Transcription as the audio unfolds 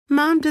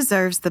Mom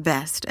deserves the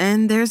best,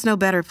 and there's no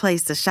better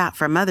place to shop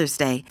for Mother's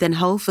Day than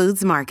Whole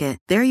Foods Market.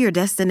 They're your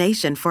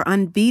destination for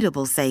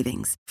unbeatable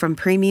savings, from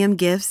premium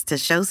gifts to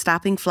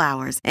show-stopping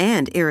flowers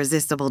and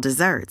irresistible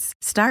desserts.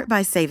 Start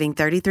by saving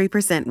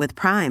 33% with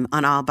Prime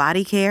on all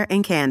body care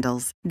and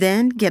candles.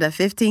 Then get a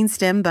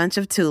 15-stem bunch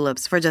of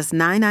tulips for just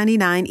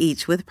 $9.99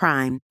 each with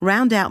Prime.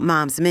 Round out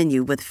Mom's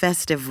menu with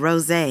festive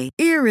rosé,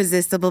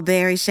 irresistible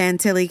berry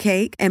chantilly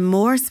cake, and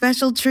more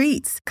special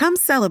treats. Come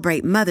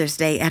celebrate Mother's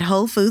Day at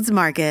Whole Foods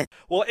Market.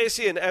 Well,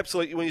 SEN,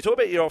 absolutely. When you talk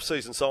about your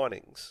off-season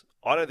signings,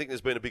 I don't think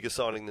there's been a bigger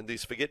signing than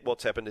this. Forget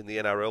what's happened in the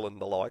NRL and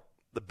the like.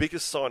 The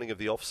biggest signing of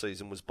the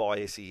off-season was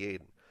by SEN,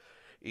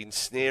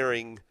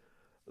 ensnaring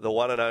the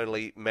one and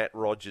only Matt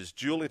Rogers,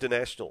 dual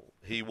international.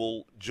 He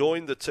will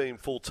join the team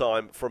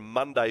full-time from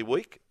Monday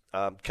week,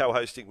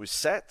 co-hosting with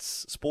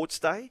Sats Sports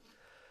Day.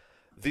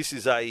 This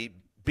is a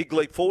big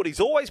leap forward. He's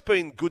always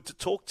been good to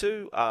talk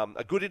to,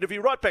 a good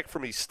interview right back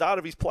from his start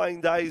of his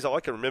playing days.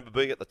 I can remember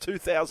being at the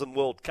 2000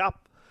 World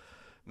Cup.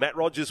 Matt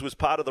Rogers was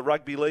part of the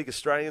Rugby League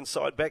Australian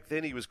side back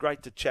then. He was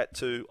great to chat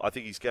to. I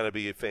think he's going to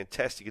be a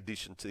fantastic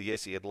addition to the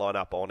SEN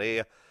lineup on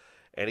air.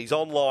 And he's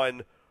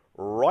online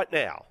right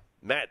now.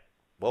 Matt,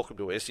 welcome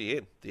to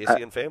SEN, the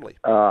SEN family.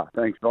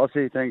 Thanks,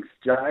 Bossy. Thanks,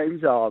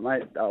 James. Oh,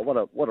 mate,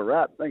 what a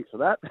wrap. Thanks for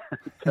that.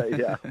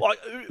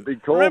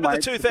 Big call, remember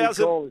mate.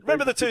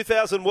 Remember the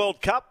 2000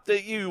 World Cup?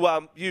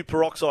 You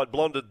peroxide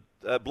blonde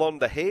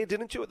the hair,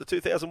 didn't you, at the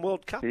 2000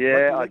 World Cup?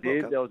 Yeah, I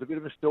did. There was a bit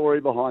of a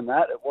story behind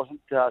that. It wasn't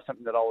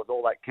something that I was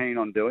all that keen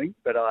on doing,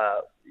 but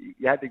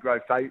you had to grow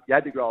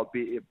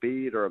a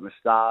beard or a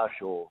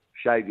moustache or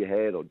shave your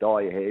head or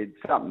dye your head,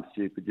 something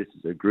stupid just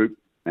as a group.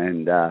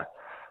 And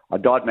I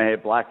dyed my hair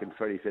black, and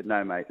Freddie said,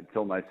 "No, mate, it's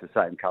almost the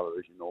same colour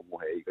as your normal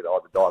hair. You could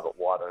either dye it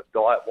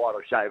white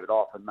or shave it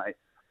off." And mate,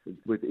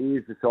 with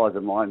ears the size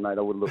of mine, mate,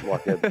 I would look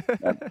like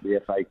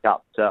the FA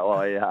Cup. So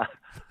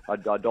I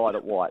dyed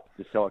it white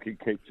just so I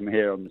could keep some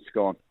hair on the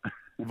scone.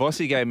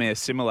 Vossi gave me a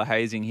similar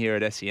hazing here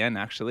at SEN,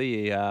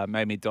 actually. He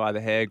made me dye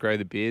the hair, grow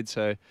the beard,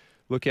 so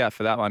look out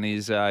for that one.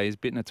 He's a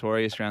bit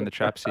notorious around the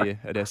traps here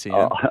at SEN.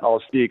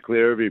 I'll steer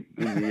clear of him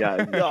in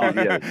the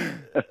studio.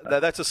 No,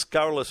 that's a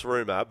scurrilous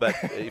rumour, but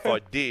if I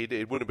did,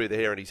 it wouldn't be the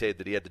hair on his head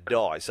that he had to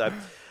dye. So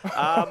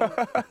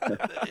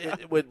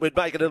we'd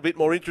make it a little bit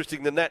more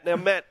interesting than that. Now,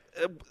 Matt,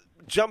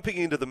 jumping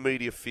into the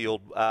media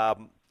field,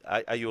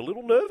 are you a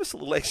little nervous, a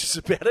little anxious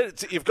about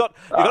it? You've got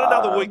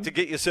another week to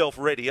get yourself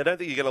ready. I don't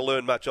think you're going to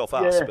learn much off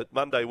us, but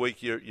Monday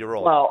week you're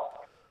on. Well,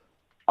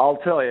 I'll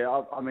tell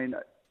you, I mean,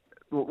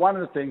 one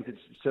of the things that's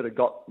sort of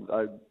got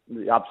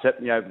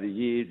upset me over the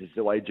years is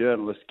the way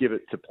journalists give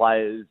it to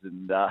players,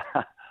 and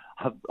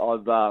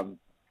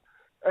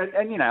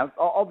and you know,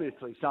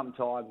 obviously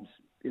sometimes,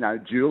 you know,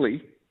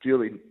 Julie,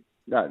 you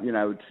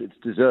know, it's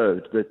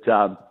deserved, but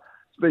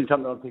it's been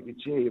something I'm thinking,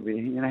 gee,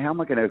 you know, how am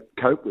I going to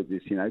cope with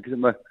this? You know, because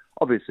I'm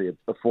obviously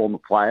a former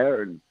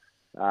player, and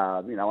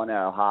you know, I know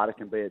how hard it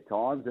can be at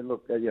times. And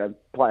look, you know,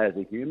 players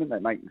are human; they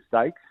make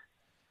mistakes.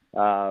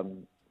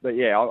 But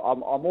yeah,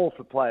 I'm all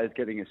for players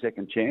getting a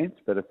second chance,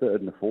 but a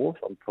third and a fourth,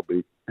 I'm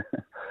probably, you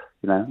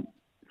know,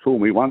 fool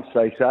me once,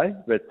 they say.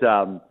 But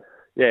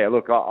yeah,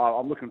 look,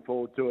 I'm looking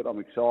forward to it. I'm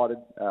excited.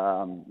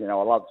 You know,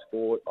 I love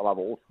sport. I love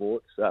all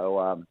sports.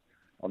 So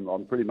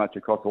I'm pretty much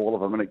across all of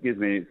them, and it gives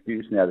me an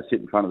excuse now to sit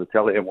in front of the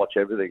telly and watch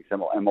everything.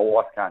 And my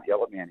wife can't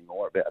yell at me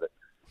anymore about it.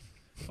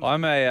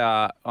 I'm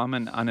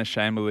an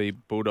unashamedly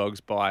Bulldogs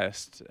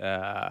biased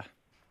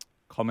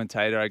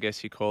commentator, I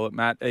guess you call it,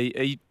 Matt.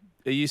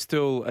 Are you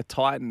still a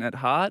Titan at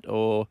heart,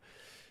 or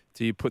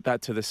do you put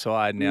that to the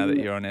side now that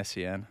you're on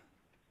SEN?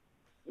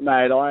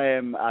 Mate, I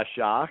am a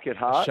Shark at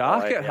heart.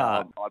 At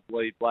heart? I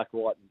bleed black,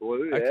 white and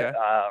blue. Okay.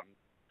 Yeah.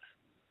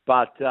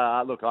 But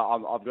look,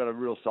 I've got a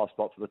real soft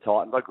spot for the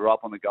Titans. I grew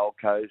up on the Gold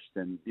Coast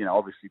and, you know,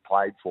 obviously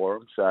played for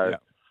them. So,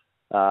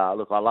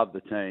 look, I love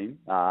the team.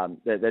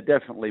 They're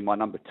definitely my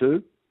number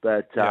two.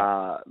 But,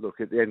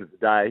 look, at the end of the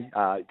day,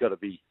 you've got to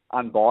be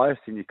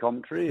unbiased in your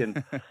commentary,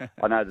 and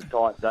I know the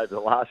Titans over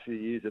the last few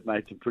years have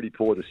made some pretty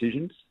poor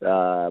decisions,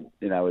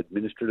 you know,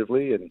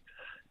 administratively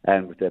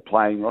and with their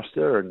playing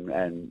roster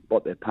and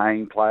what they're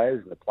paying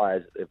players and the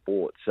players that they've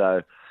bought.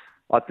 So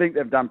I think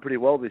they've done pretty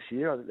well this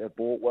year. I think they've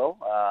bought well,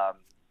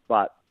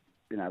 but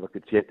you know, look,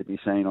 it's yet to be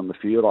seen on the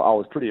field. I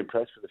was pretty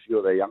impressed with a few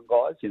of their young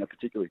guys, you know,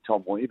 particularly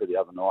Tom Weaver the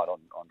other night on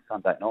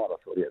Sunday night. I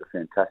thought he had a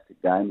fantastic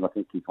game, and I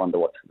think he's one to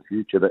watch for the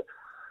future. But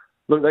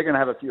look, they're going to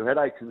have a few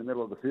headaches in the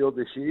middle of the field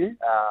this year,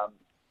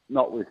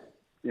 not with,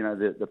 you know,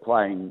 the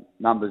playing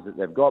numbers that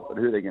they've got, but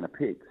who they're going to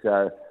pick.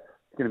 So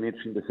it's going to be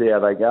interesting to see how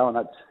they go, and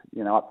that's,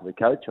 you know, up to the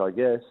coach, I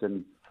guess.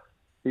 And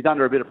he's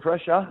under a bit of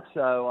pressure,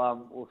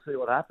 so we'll see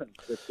what happens.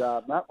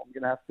 But, Matt, I'm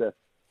going to have to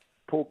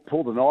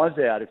pull the knives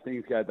out if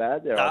things go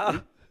bad there, I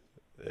think.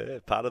 Yeah,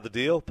 part of the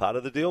deal,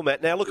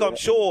 Matt. Now, look, I'm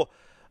sure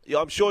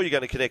you're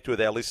going to connect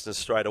with our listeners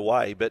straight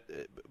away, but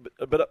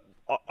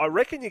I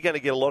reckon you're going to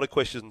get a lot of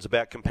questions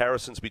about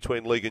comparisons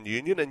between League and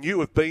Union, and you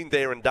have been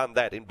there and done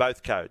that in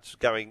both codes,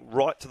 going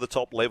right to the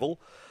top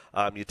level.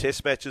 Your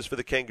test matches for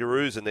the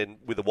Kangaroos, and then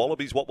with the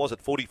Wallabies, what was it,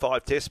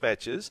 45 test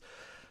matches.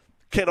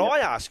 Can I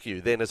ask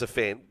you then, as a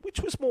fan,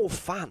 which was more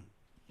fun?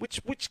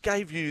 Which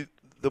gave you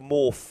the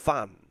more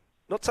fun?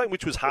 Not saying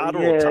which was harder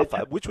or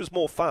tougher. Which was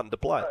more fun to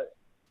play?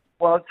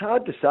 Well, it's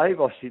hard to say,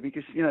 Vossi,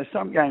 because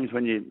some games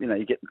when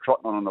you get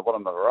trotting on the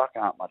bottom of the ruck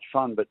aren't much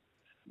fun, but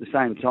at the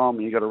same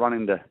time you got to run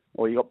into,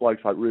 or you got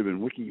blokes like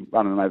Ruben Wiki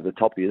running over the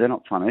top of you. They're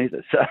not fun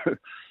either. So,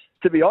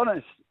 to be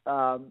honest,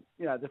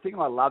 the thing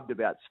I loved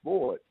about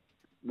sport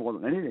more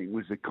than anything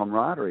was the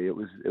camaraderie. It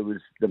was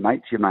the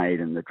mates you made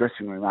and the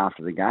dressing room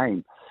after the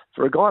game.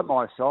 For a guy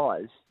my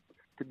size,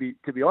 to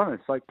be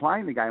honest, like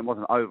playing the game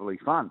wasn't overly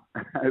fun.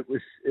 It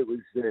was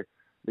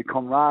the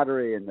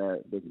camaraderie and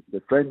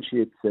the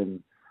friendships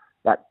and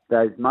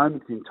those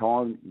moments in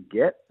time you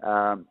get,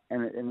 and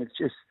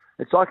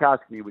it's like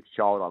asking me which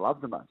child I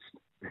love the most.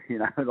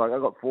 Like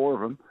I've got 4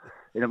 of them.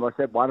 If I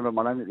said one of them,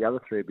 I don't think the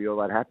other 3 would be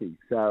all that happy.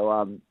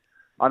 So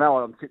I know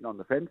I'm sitting on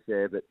the fence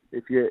there, but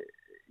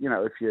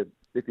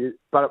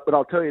but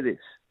I'll tell you this: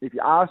 if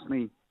you ask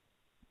me,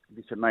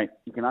 you said, mate,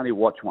 you can only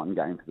watch one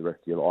game for the rest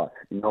of your life.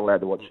 You're not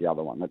allowed to watch the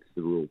other one. That's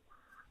the rule.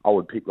 I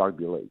would pick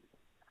rugby league.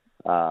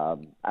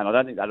 And I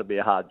don't think that would be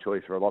a hard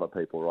choice for a lot of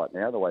people right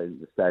now, the way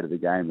the state of the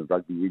game of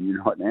rugby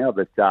union right now.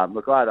 But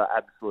look, I had an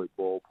absolute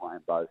ball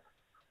playing both.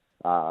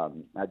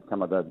 Had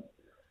some of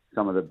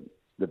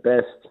the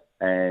best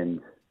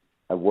and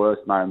the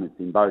worst moments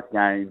in both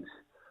games.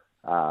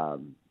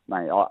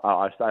 Mate,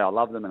 I say I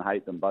love them and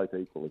hate them both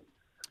equally.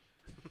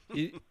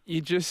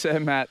 You just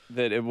said, Matt,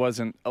 that it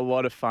wasn't a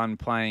lot of fun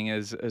playing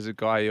as a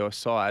guy your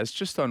size.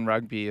 Just on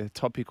rugby, a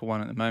topical one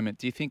at the moment,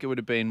 do you think it would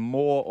have been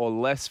more or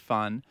less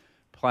fun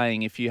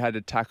playing if you had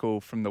to tackle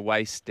from the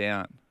waist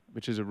down,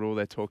 which is a rule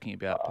they're talking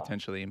about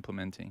potentially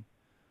implementing?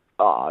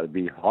 Oh, it'd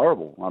be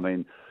horrible. I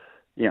mean,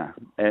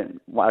 and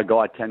a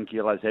guy 10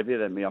 kilos heavier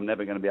than me, I'm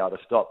never going to be able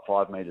to stop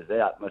 5 metres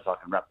out unless I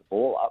can wrap the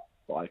ball up.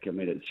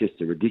 It's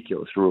just a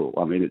ridiculous rule.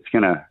 I mean, it's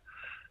going to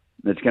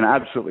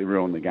absolutely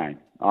ruin the game.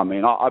 I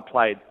mean, I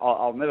played,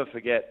 I'll never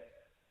forget,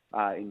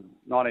 in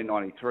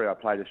 1993, I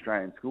played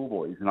Australian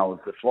schoolboys and I was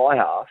the fly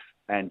half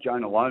and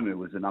Jonah Lomu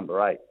was the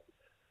number 8.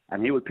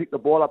 And he would pick the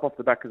ball up off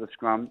the back of the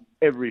scrum,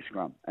 every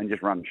scrum, and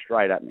just run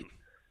straight at me.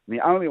 And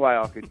the only way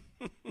I could,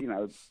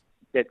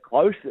 get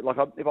close,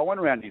 if I went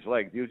around his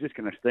legs, he was just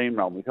going to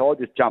steamroll me. So I'd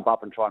just jump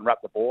up and try and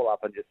wrap the ball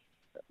up and just,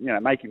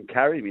 make him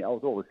carry me. I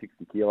was over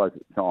 60 kilos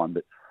at the time,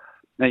 but,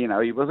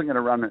 he wasn't going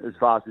to run as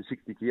fast as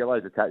 60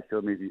 kilos attached to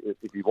him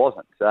if he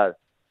wasn't. So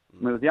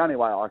it was the only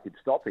way I could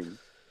stop him.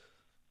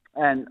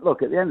 And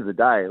look, at the end of the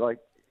day,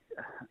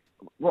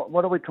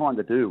 what are we trying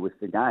to do with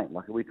the game?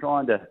 Are we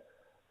trying to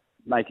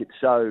make it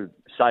so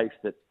safe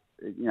that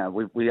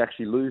we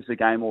actually lose the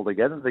game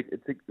altogether?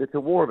 It's a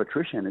war of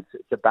attrition.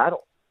 It's a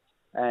battle,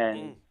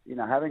 and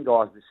having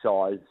guys this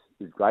size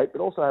is great, but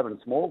also having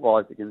small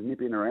guys that can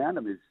nip in around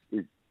them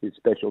is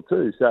special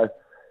too. So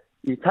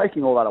you're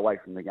taking all that away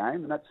from the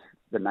game, and that's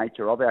the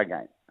nature of our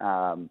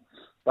game.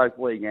 Both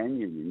league and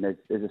union,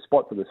 there's a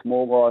spot for the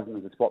small guys and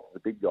there's a spot for the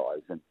big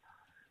guys, and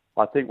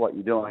I think what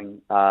you're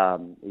doing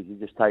is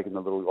you're just taking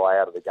the little guy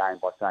out of the game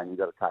by saying you've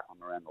got to tackle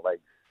him around the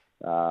legs.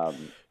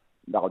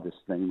 They'll just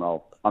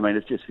steamroll. I mean,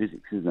 it's just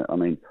physics, isn't it? I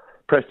mean,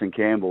 Preston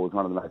Campbell was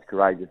one of the most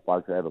courageous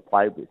blokes I ever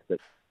played with, but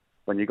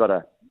when you've got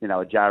a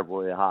Jared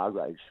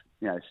Hargraves,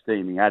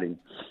 steaming at him,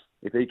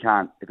 if he's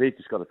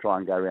just got to try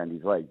and go around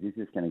his legs, he's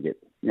just going to get,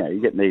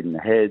 you get kneed in the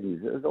head,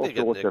 and there's all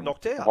sorts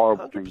of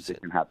horrible 100%. Things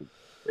that can happen.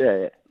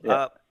 Yeah.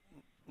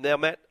 Now,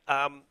 Matt,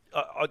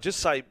 I'll just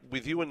say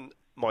with you and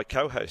my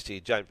co-host here,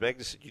 James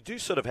Magnuson, you do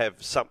sort of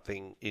have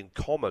something in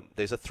common.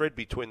 There's a thread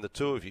between the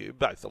two of you,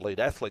 both elite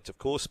athletes, of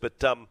course,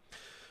 but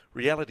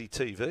reality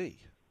TV,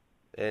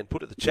 and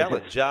put it the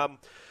challenge.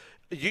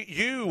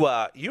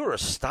 You're a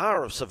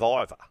star of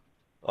Survivor.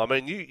 I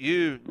mean,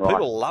 right.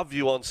 People love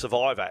you on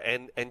Survivor,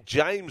 and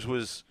James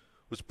was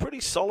pretty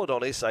solid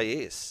on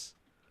SAS.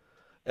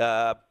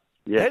 How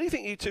do you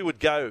think you two would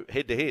go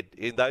head to head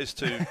in those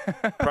two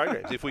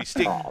programs? If we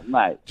stick,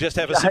 just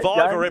have a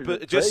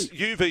Survivor, just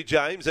UV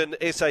James and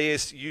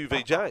SAS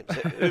UV James.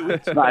 Who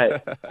wins?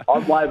 Mate,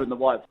 I'm waving the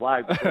white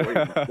flag before we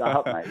can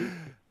start, mate.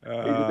 He's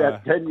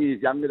about 10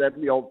 years younger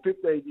than me, or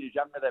 15 years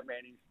younger than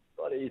me.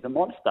 He's a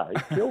monster.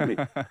 He'd kill me.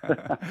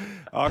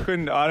 I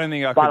don't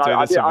think I could do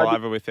the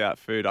Survivor without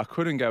food. I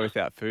couldn't go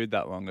without food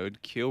that long. It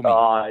would kill me.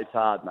 Oh, it's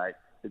hard, mate.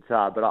 It's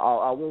hard. But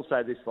I will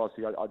say this,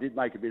 Fossey. I did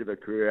make a bit of a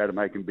career out of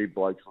making big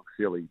blokes look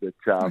silly. But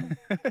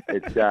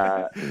it's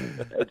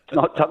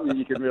not something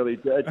you can really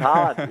do. It's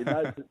hard.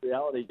 It's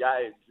reality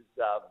games.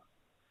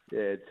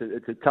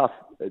 It's tough.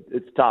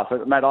 It's tough.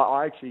 Mate,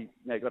 I actually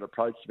got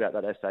approached about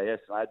that SAS.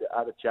 And I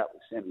had a chat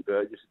with Sammy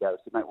Burgess about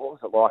it. I said, mate, what was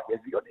it like?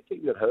 Have you got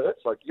anything that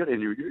hurts? You got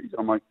any injuries?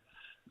 I'm like,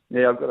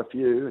 yeah, I've got a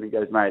few. And he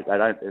goes, mate,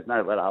 there's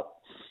no let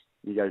up.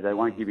 He goes, they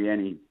won't give you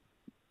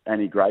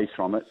any grace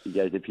from it. He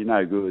goes, if you're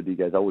no good, he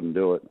goes, I wouldn't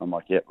do it. I'm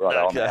like, yep, right.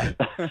 Okay.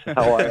 So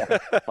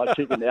I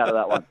chickened out of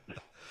that one.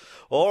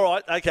 All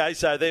right. Okay.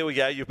 So there we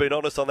go. You've been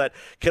honest on that.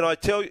 Can I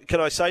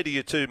say to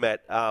you too,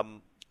 Matt,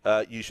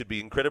 you should be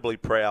incredibly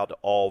proud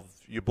of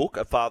your book,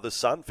 A Father's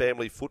Son,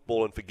 Family,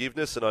 Football and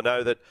Forgiveness. And I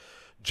know that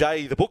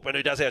Jay, the bookman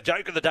who does our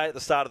joke of the day at the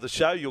start of the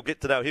show, you'll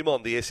get to know him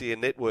on the SEN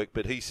network,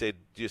 but he said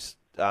just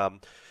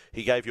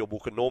he gave your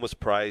book enormous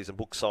praise and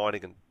book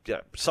signing and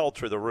sold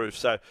through the roof.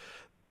 So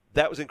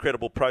that was an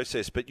incredible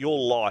process, but your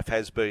life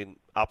has been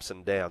ups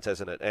and downs,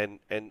 hasn't it?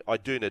 And I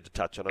do need to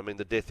touch on, I mean,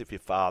 the death of your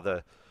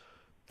father,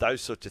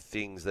 those sorts of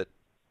things that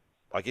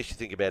I guess you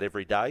think about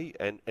every day.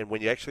 And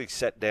when you actually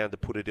sat down to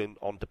put it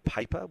onto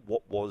paper,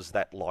 what was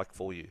that like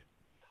for you?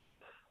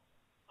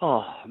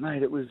 Oh,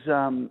 mate, it was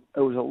a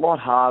lot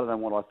harder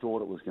than what I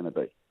thought it was going to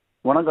be.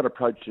 When I got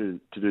approached to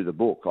do the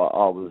book,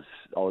 I was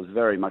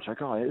very much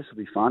like, oh, yeah, this will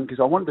be fun,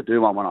 because I wanted to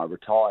do one when I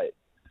retired.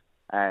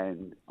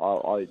 And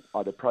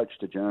I'd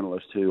approached a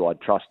journalist who I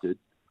trusted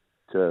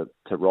to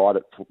write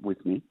it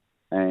with me,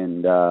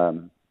 and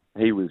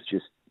he was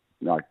just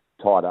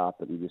tied up,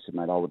 and he just said,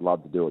 mate, I would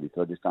love to do it. He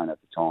said, I just don't have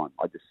the time.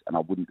 I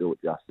wouldn't do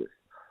it justice.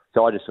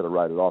 So I just sort of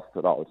wrote it off,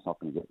 thought, oh, it's not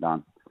going to get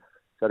done.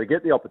 So to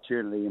get the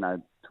opportunity,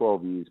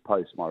 12 years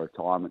post my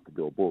retirement to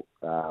do a book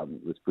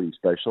was pretty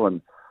special.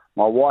 And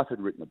my wife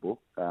had written a book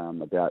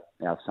about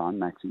our son,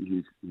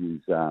 Maxie,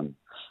 who's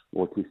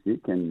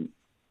autistic, and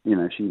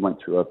she went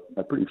through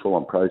a pretty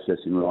full-on process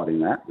in writing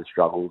that, the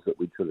struggles that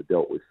we'd sort of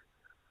dealt with.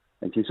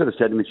 And she sort of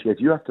said to me, she goes,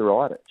 you have to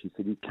write it. She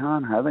said, you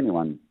can't have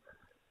anyone,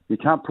 you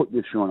can't put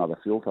this through another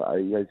filter.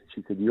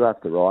 She said, you have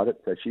to write it.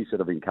 So she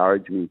sort of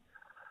encouraged me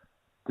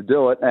to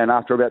do it. And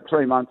after about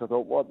 3 months, I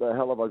thought, what the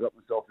hell have I got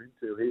myself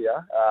into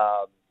here?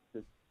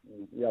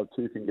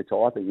 Two-finger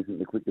typing isn't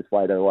the quickest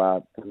way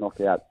to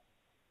knock out,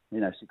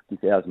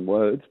 60,000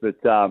 words.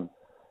 But,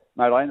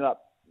 mate, I ended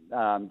up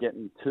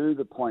getting to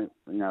the point,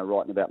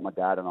 writing about my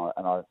dad, and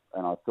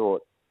I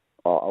thought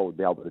I would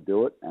be able to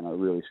do it, and I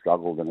really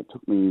struggled, and it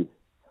took me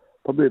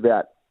probably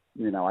about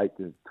 8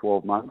 to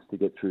 12 months to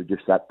get through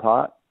just that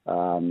part.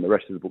 The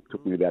rest of the book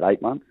took me about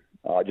 8 months.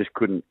 I just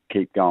couldn't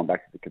keep going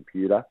back to the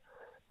computer.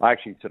 I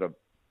actually sort of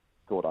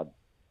thought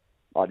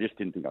I just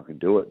didn't think I could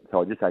do it,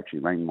 so I just actually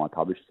rang my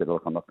publisher and said,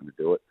 look, I'm not going to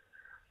do it.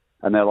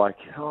 And they're like,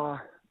 well,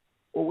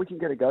 we can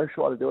get a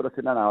ghostwriter to do it. I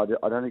said, no,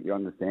 I don't think you're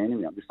understanding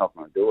me. I'm just not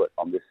going to do it.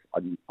 I'm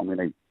going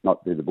to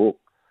not do the book.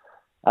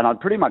 And I'd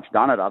pretty much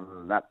done it other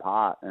than that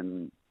part.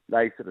 And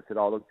they sort of said,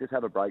 oh, look, just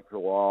have a break for a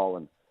while.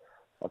 And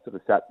I sort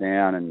of sat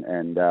down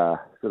and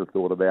sort of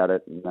thought about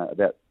it. And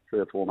about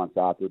 3 or 4 months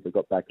afterwards, I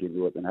got back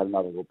into it and had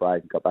another little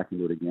break and got back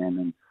into it again.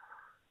 And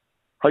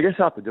I guess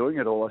after doing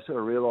it all, I sort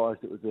of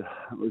realised it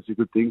was a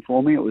good thing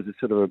for me. It was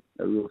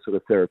a real sort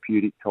of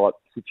therapeutic type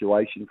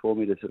situation for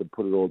me to sort of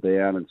put it all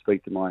down and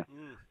speak to my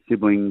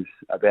siblings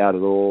about it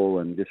all,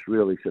 and just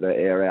really sort of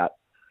air out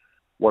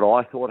what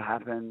I thought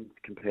happened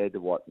compared to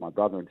what my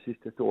brother and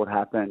sister thought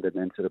happened, and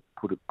then sort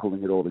of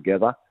pulling it all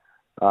together.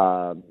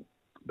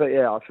 But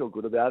yeah, I feel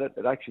good about it.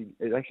 It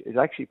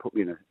actually put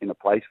me in a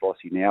place,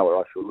 Vossi, now where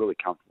I feel really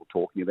comfortable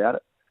talking about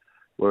it.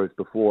 Whereas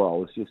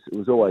before, it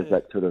was always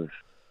that sort of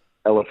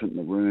elephant in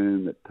the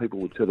room that people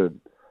would sort of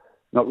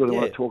not really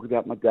want to talk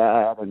about my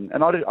dad,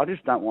 and I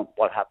just don't want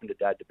what happened to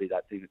Dad to be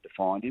that thing that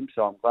defined him.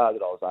 So I'm glad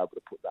that I was able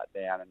to put that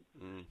down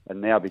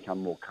and now become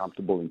more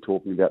comfortable in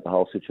talking about the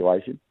whole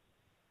situation.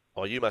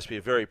 Oh, you must be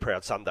a very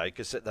proud Sunday,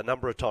 because the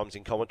number of times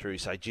in commentary you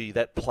say, gee,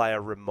 that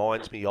player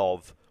reminds me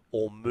of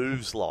or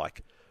moves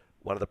like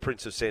one of the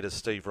Prince of Centres,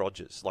 Steve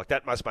Rogers. Like,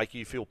 that must make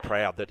you feel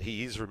proud that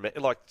he is...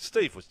 like,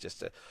 Steve was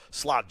just a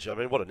sludge. I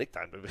mean, what a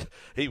nickname.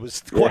 He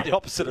was quite the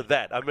opposite of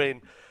that. I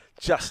mean,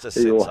 just a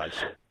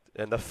sensation.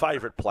 And the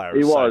favourite player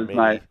of so many.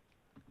 Mate.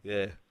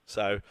 Yeah.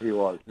 So he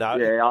was. No,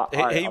 yeah,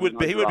 he would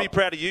be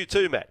proud of you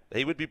too, Matt.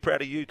 He would be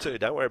proud of you too.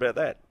 Don't worry about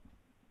that.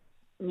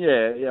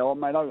 Yeah. Well,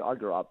 mate, I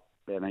grew up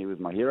and he was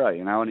my hero,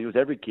 and he was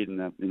every kid in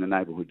the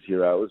neighbourhood's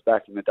hero. It was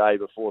back in the day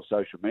before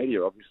social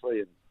media,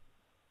 obviously,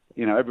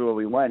 and everywhere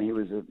we went, he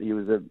was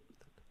the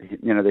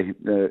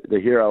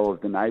hero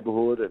of the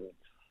neighbourhood, and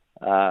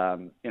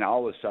I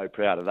was so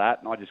proud of that,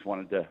 and I just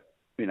wanted to,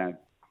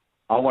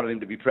 I wanted him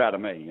to be proud of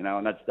me,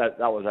 and that's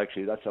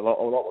a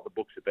lot what the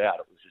book's about.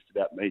 It was just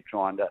about me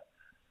trying to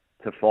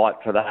fight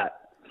for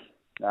that,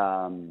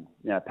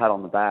 pat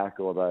on the back,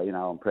 or the,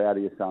 I'm proud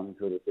of your son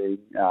sort of thing.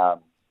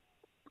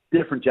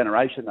 Different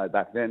generation though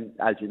back then,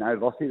 as you know,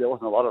 Vossi, there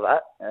wasn't a lot of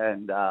that,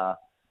 and I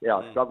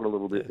struggled a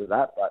little bit with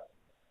that, but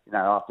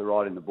after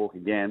writing the book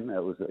again,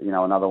 it was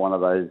another one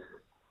of those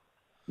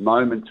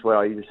moments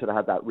where you just sort of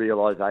had that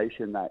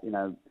realisation that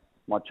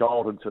my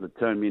childhood sort of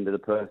turned me into the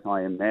person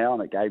I am now,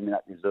 and it gave me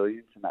that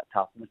resilience and that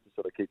toughness to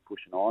sort of keep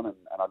pushing on, and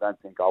I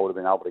don't think I would have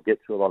been able to get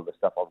through a lot of the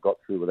stuff I've got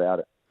through without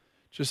it.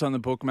 Just on the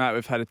book, Matt,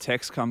 we've had a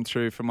text come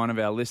through from one of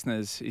our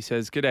listeners. He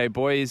says, "G'day,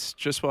 boys.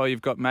 Just while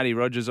you've got Matty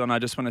Rogers on, I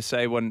just want to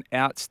say what an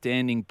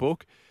outstanding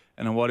book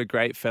and what a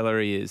great fella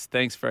he is.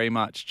 Thanks very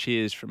much.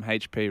 Cheers," from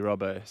HP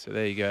Robbo. So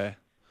there you go.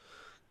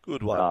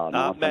 Good one.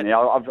 Nice. Matt. Yeah,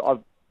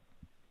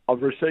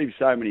 I've received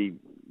so many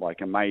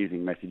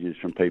amazing messages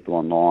from people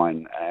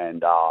online,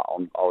 and I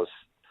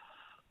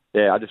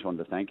just wanted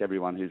to thank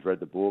everyone who's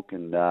read the book,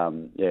 and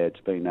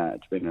it's been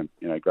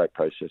a great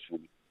process for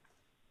me.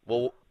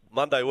 Well,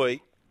 Monday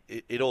week,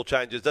 it all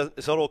changes.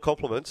 It's not all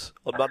compliments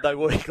on Monday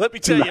week. Let me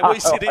tell you, we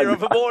sit here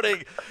of a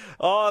morning.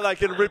 Oh, they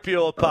can rip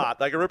you apart.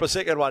 They can rip a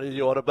second one in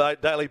you on a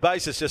daily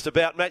basis just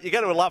about. Matt, you're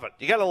going to love it.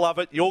 You're going to love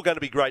it. You're going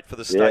to be great for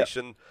the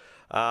station.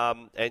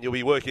 And you'll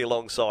be working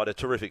alongside a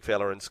terrific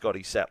fella in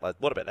Scotty Sattler.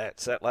 What about that?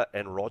 Sattler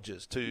and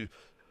Rogers, two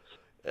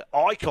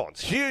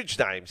icons, huge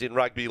names in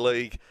rugby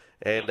league.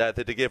 And they're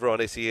together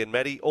on SEN.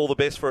 Matty, all the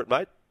best for it,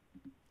 mate.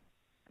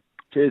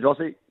 Cheers,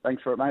 Ossie.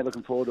 Thanks for it, mate.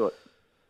 Looking forward to it.